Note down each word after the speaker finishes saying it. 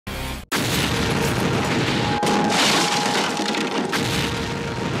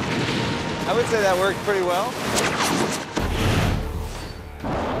would say that worked pretty well.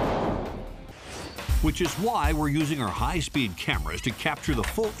 Which is why we're using our high-speed cameras to capture the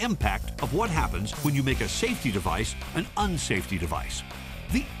full impact of what happens when you make a safety device an unsafety device.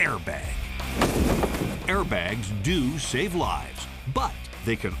 The airbag. Airbags do save lives, but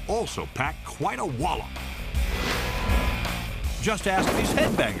they can also pack quite a wallop. Just ask these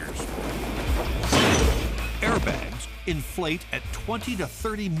headbangers. Airbags inflate at 20 to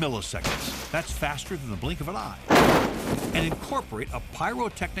 30 milliseconds. That's faster than the blink of an eye. And incorporate a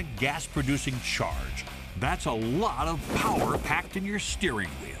pyrotechnic gas-producing charge. That's a lot of power packed in your steering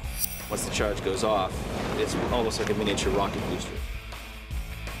wheel. Once the charge goes off, it's almost like a miniature rocket booster.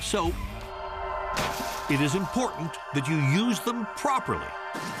 So, it is important that you use them properly.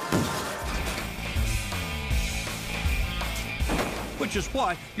 Which is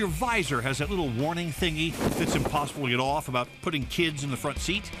why your visor has that little warning thingy that's impossible to get off about putting kids in the front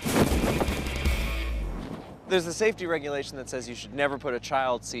seat. There's a safety regulation that says you should never put a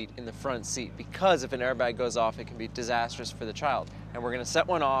child seat in the front seat because if an airbag goes off, it can be disastrous for the child. And we're going to set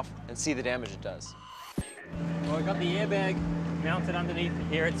one off and see the damage it does. Well, we've got the airbag mounted underneath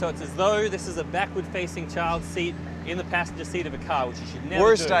here, so it's as though this is a backward-facing child seat in the passenger seat of a car, which you should never do.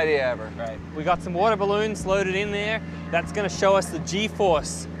 Worst idea ever. Right. We got some water balloons loaded in there. That's going to show us the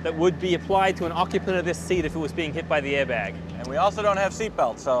G-force that would be applied to an occupant of this seat if it was being hit by the airbag. And we also don't have seat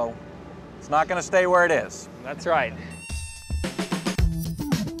belts, so it's not going to stay where it is. That's right.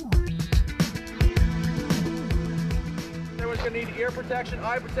 Everyone's going to need ear protection,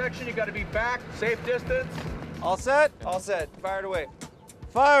 eye protection. You got to be back, safe distance. All set? All set. Fire it away.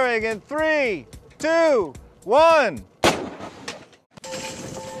 Firing in 3, 2, 1.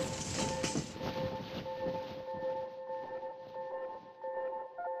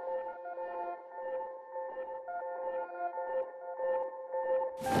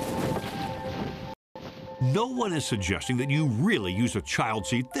 No one is suggesting that you really use a child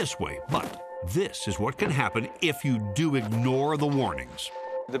seat this way, but this is what can happen if you do ignore the warnings.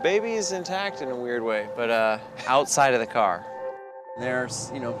 The baby is intact in a weird way, but outside of the car.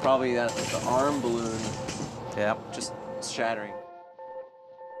 There's, probably the arm balloon. Yep. Just shattering.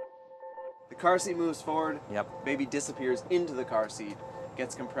 The car seat moves forward. Yep. Baby disappears into the car seat,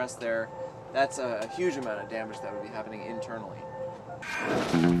 gets compressed there. That's a huge amount of damage that would be happening internally.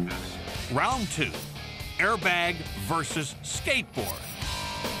 Round 2, airbag versus skateboard.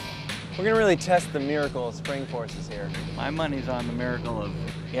 We're gonna really test the miracle of spring forces here. My money's on the miracle of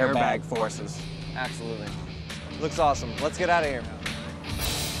airbag forces. Absolutely. Looks awesome. Let's get out of here.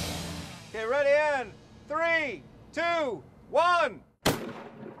 Okay, ready in 3, 2, 1.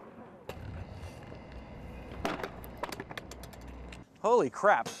 Holy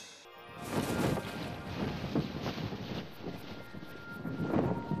crap.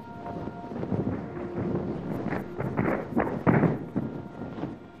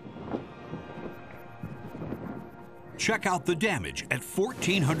 Check out the damage at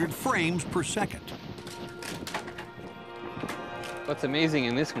 1,400 frames per second. What's amazing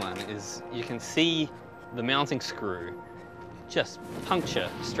in this one is you can see the mounting screw just puncture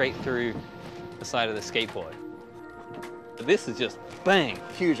straight through the side of the skateboard. But this is just bang.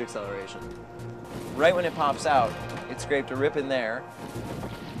 Huge acceleration. Right when it pops out, it scraped a rip in there,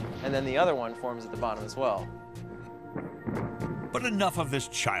 and then the other one forms at the bottom as well. But enough of this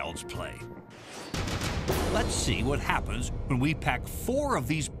child's play. Let's see what happens when we pack 4 of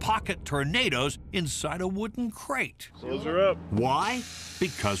these pocket tornadoes inside a wooden crate. Close her up. Why?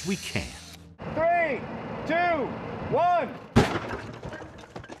 Because we can. 3, 2, 1.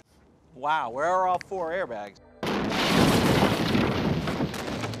 Wow, where are all 4 airbags?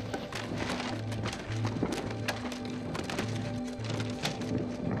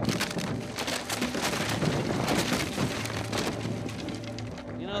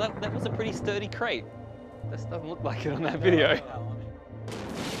 You know, that was a pretty sturdy crate. This doesn't look like it on that video.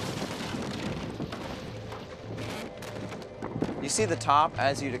 You see the top,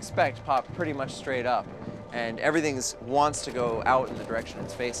 as you'd expect, pop pretty much straight up, and everything wants to go out in the direction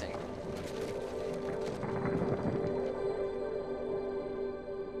it's facing.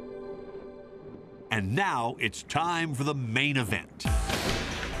 And now it's time for the main event.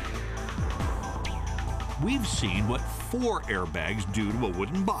 We've seen what 4 airbags do to a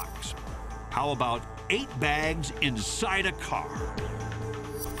wooden box. How about 8 bags inside a car?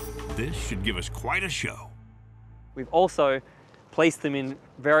 This should give us quite a show. We've also placed them in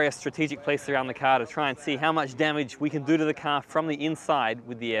various strategic places around the car to try and see how much damage we can do to the car from the inside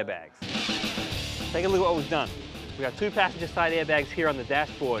with the airbags. Take a look at what we've done. We've got 2 passenger side airbags here on the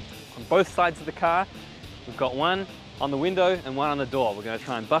dashboard on both sides of the car. We've got one on the window and one on the door. We're going to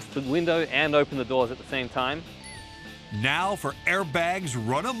try and bust the window and open the doors at the same time. Now for airbags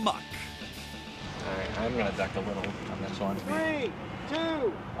run amok. All right, I'm gonna duck a little on this one. 3,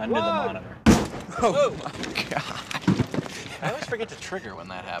 2, Under the 1. monitor. Oh my God. I always forget to trigger when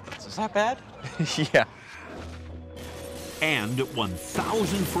that happens. Is that bad? Yeah. And at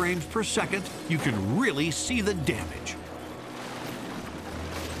 1,000 frames per second, you can really see the damage.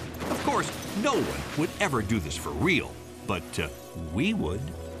 Of course, no one would ever do this for real, but we would.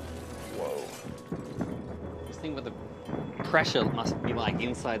 Whoa. Just think what the pressure must be like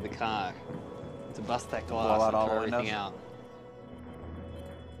inside the car to bust that glass Blow out and all throw the everything windows. out.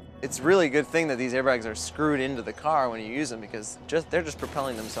 It's really a good thing that these airbags are screwed into the car when you use them, because they're just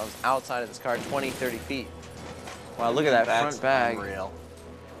propelling themselves outside of this car 20, 30 feet. Wow, look at that That's front bag. unreal.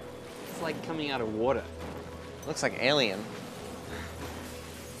 It's like coming out of water. Looks like Alien.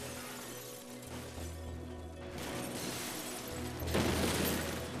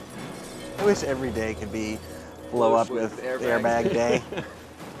 I wish every day could be blow up with airbag day.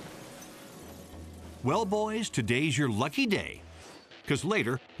 Well, boys, today's your lucky day, because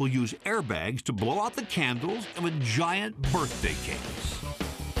later we'll use airbags to blow out the candles of a giant birthday cake.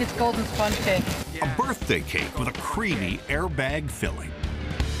 It's golden sponge cake. A birthday cake with a creamy airbag filling.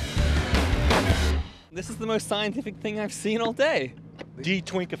 This is the most scientific thing I've seen all day.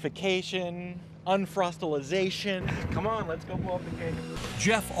 Detwinkification, unfrostalization. Come on, let's go blow up the cake.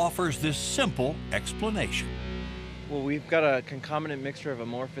 Jeff offers this simple explanation. Well, we've got a concomitant mixture of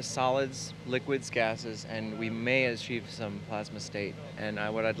amorphous solids, liquids, gases, and we may achieve some plasma state. And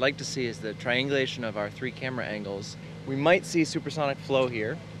what I'd like to see is the triangulation of our 3 camera angles. We might see supersonic flow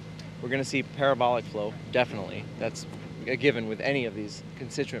here. We're going to see parabolic flow, definitely. That's a given with any of these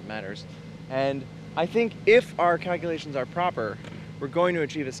constituent matters. And I think if our calculations are proper, we're going to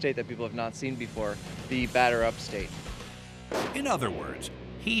achieve a state that people have not seen before, the batter up state. In other words,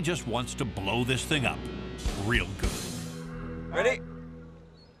 he just wants to blow this thing up real good. Ready?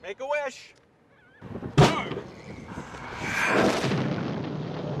 Make a wish.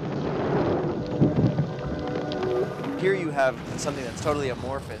 Here you have something that's totally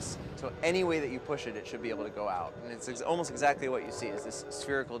amorphous, so any way that you push it, it should be able to go out. And it's almost exactly what you see is this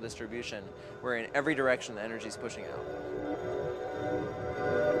spherical distribution, where in every direction the energy is pushing out.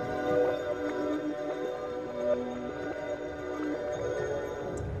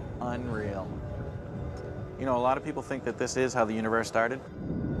 Unreal. You know, a lot of people think that this is how the universe started.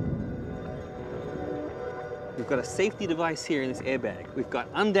 We've got a safety device here in this airbag. We've got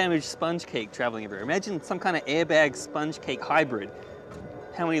undamaged sponge cake traveling everywhere. Imagine some kind of airbag sponge cake hybrid.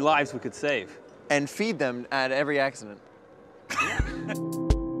 How many lives we could save. And feed them at every accident.